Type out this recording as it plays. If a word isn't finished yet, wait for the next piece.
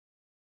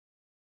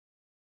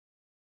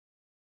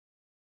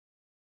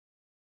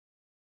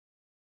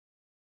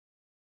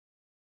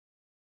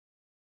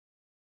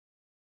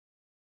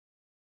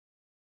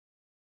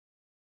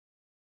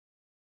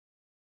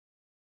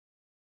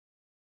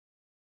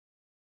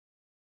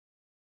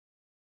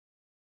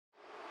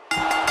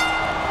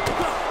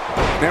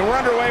And we're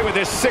underway with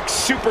this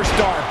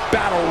 6-superstar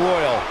battle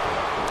royal.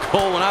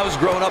 Cole, when I was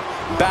growing up,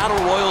 battle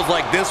royals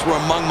like this were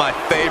among my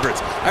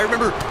favorites. I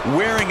remember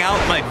wearing out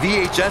my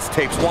VHS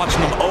tapes,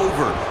 watching them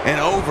over and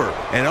over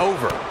and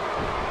over.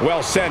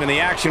 Well said, and the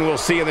action we'll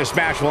see in this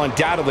match will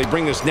undoubtedly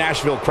bring this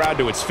Nashville crowd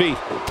to its feet.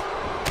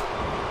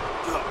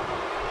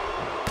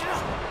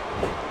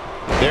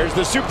 There's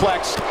the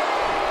suplex.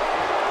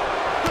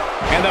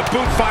 And the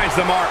boot finds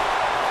the mark.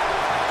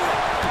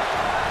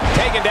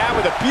 Taken down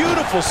with a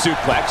beautiful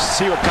suplex.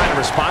 See what kind of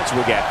response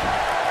we'll get.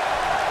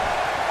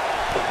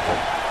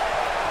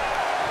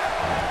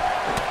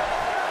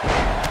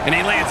 And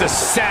he lands a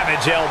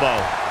savage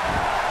elbow.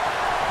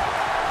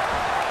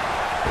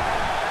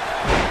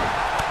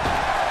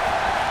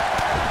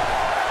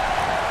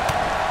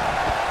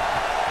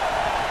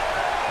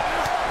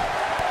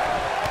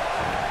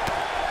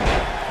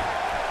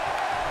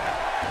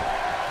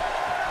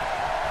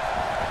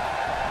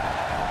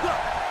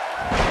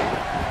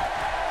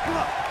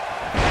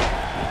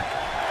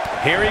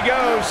 Here he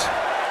goes.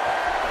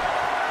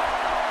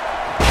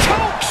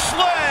 Choke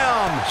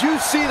slam! Did you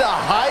see the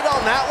height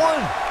on that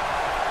one?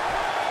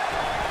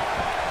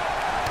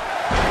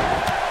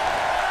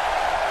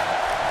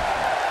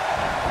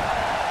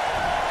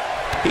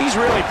 He's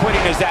really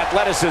putting his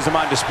athleticism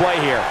on display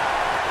here.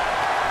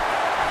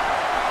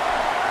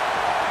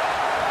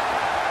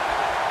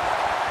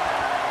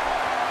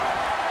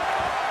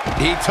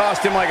 He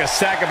tossed him like a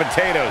sack of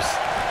potatoes.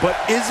 But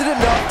is it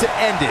enough to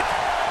end it?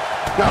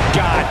 Oh,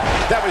 God,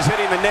 that was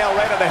hitting the nail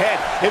right on the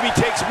head. If he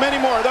takes many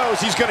more of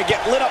those, he's going to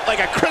get lit up like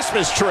a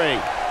Christmas tree.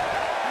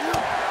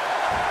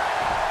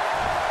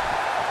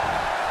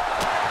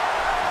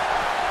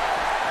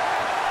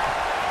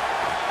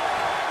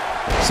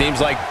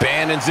 Seems like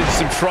Banon's in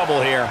some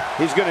trouble here.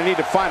 He's going to need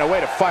to find a way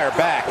to fire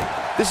back.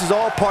 This is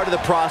all part of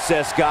the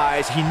process,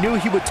 guys. He knew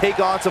he would take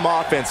on some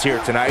offense here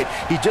tonight.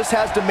 He just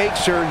has to make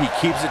sure he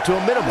keeps it to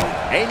a minimum.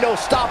 Ain't no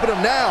stopping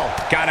him now.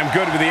 Got him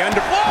good with the under.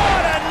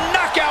 What a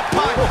knockout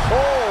punch!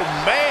 Oh,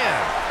 man.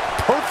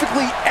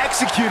 Perfectly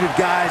executed,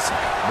 guys.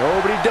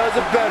 Nobody does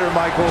it better,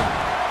 Michael.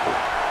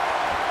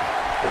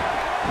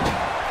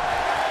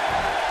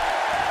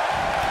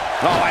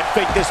 Oh, I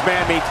think this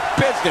man means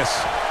business.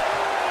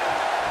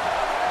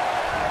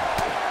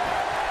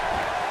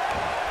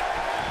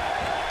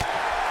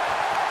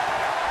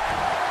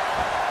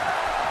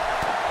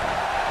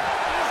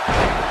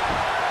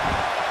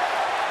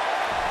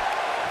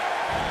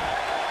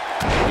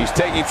 He's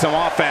taking some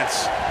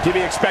offense. To be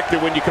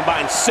expected when you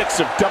combine 6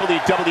 of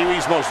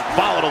WWE's most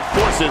volatile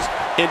forces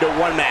into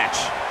one match.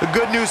 The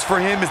good news for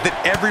him is that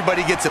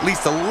everybody gets at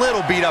least a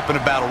little beat up in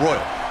a battle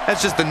royal.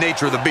 That's just the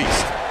nature of the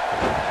beast.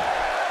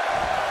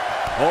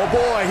 Oh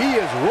boy,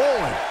 he is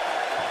rolling.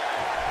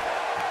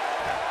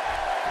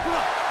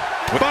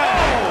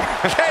 Boom!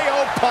 KO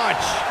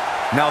punch.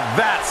 Now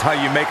that's how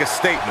you make a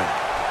statement.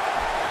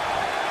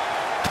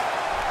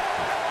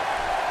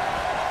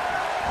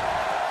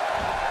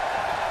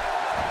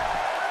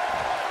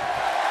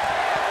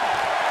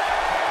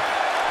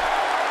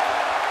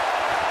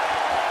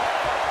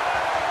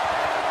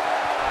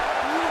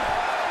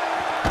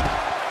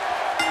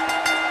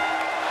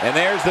 And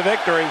there's the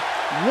victory.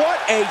 What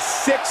a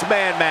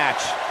 6-man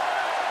match.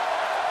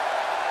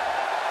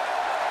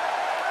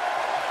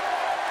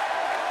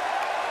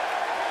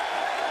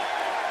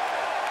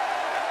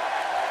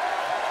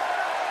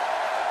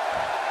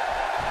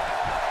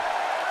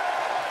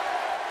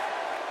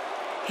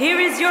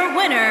 Here is your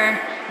winner,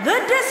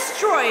 the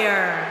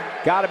Destroyer.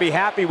 Got to be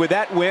happy with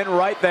that win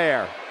right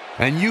there.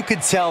 And you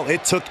could tell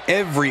it took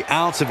every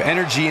ounce of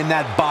energy in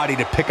that body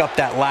to pick up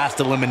that last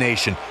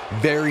elimination.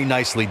 Very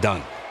nicely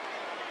done.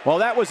 Well,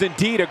 that was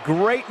indeed a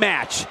great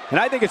match, and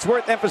I think it's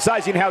worth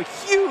emphasizing how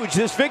huge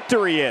this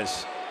victory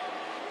is.